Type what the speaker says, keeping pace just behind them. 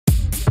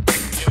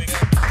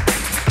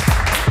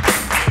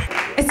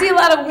I see a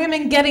lot of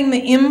women getting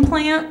the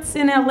implants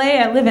in LA.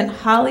 I live in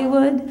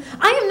Hollywood.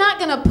 I am not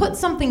gonna put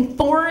something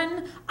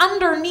foreign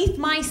underneath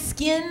my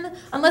skin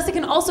unless it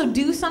can also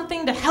do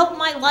something to help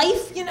my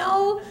life, you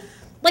know?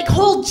 Like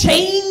hold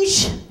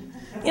change,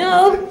 you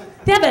know?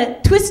 They have a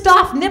twist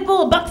off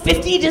nipple,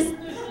 $1.50 just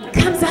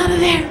comes out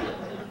of there.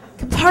 You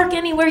can park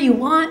anywhere you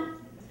want.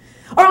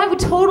 Or I would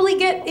totally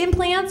get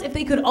implants if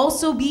they could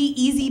also be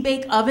easy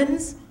bake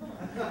ovens.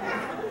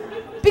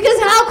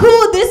 Because how cool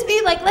would this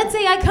be? Like, let's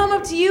say I come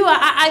up to you,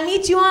 I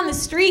meet you on the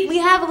street, we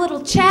have a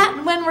little chat,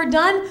 and when we're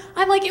done,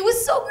 I'm like, it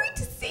was so great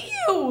to see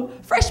you.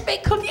 Fresh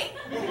baked cookie.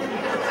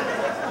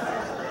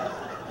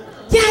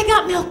 Yeah, I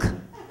got milk.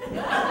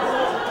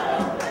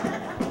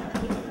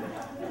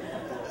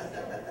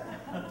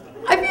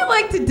 I feel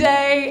like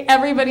today,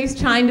 everybody's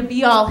trying to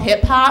be all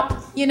hip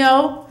hop, you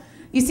know?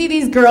 You see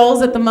these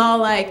girls at the mall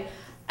like,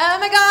 oh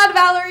my God,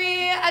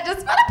 Valerie, I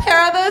just bought a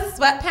pair of those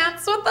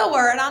sweatpants with the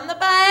word on the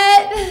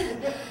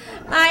butt.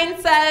 Mine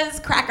says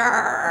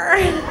cracker.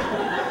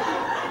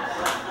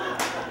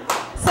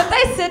 So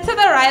they sit to the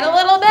right a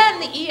little bit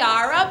and the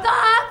ER rubbed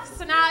off,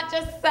 so now it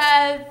just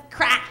says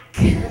crack.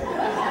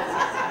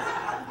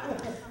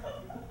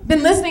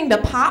 Been listening to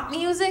pop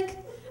music,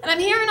 and I'm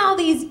hearing all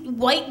these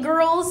white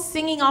girls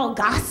singing all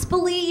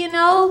gospel-y, you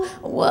know?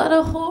 What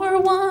a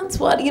whore wants,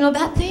 what, you know,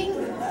 that thing?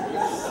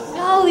 You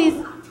know,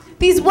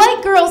 these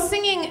white girls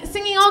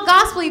singing all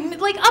gospel-y,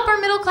 like upper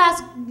middle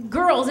class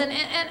girls, and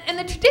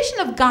the tradition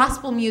of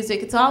gospel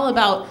music, it's all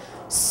about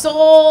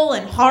soul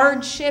and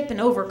hardship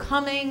and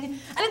overcoming.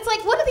 And it's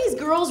like, what do these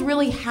girls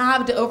really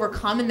have to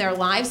overcome in their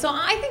lives? So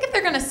I think if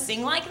they're gonna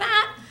sing like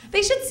that,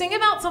 they should sing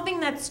about something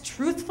that's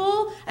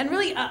truthful and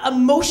really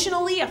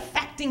emotionally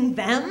affecting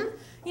them,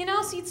 you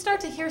know? So you'd start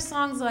to hear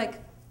songs like,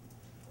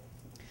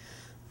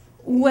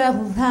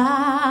 well,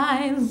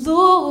 I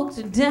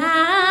looked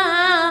down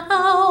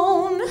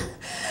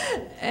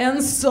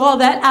and saw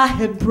that I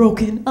had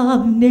broken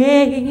a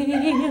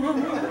nail.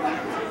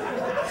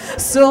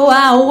 So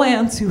I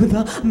went to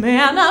the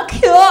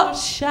manicure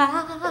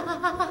shop,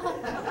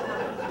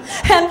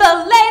 and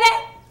the lady,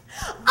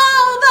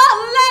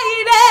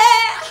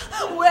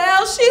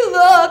 well, she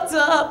looked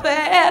up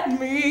at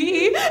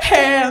me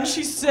and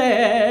she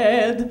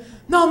said,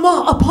 no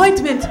more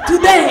appointment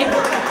today.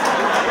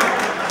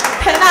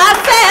 And I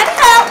said,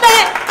 help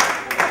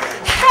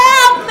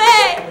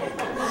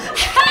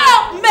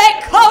me,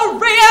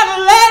 Korean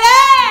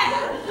lady.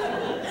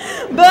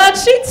 But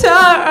she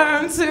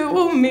turned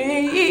to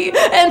me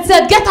and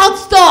said, get out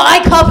store,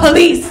 I call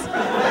police.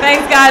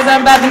 Thanks guys,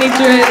 I'm Bethany.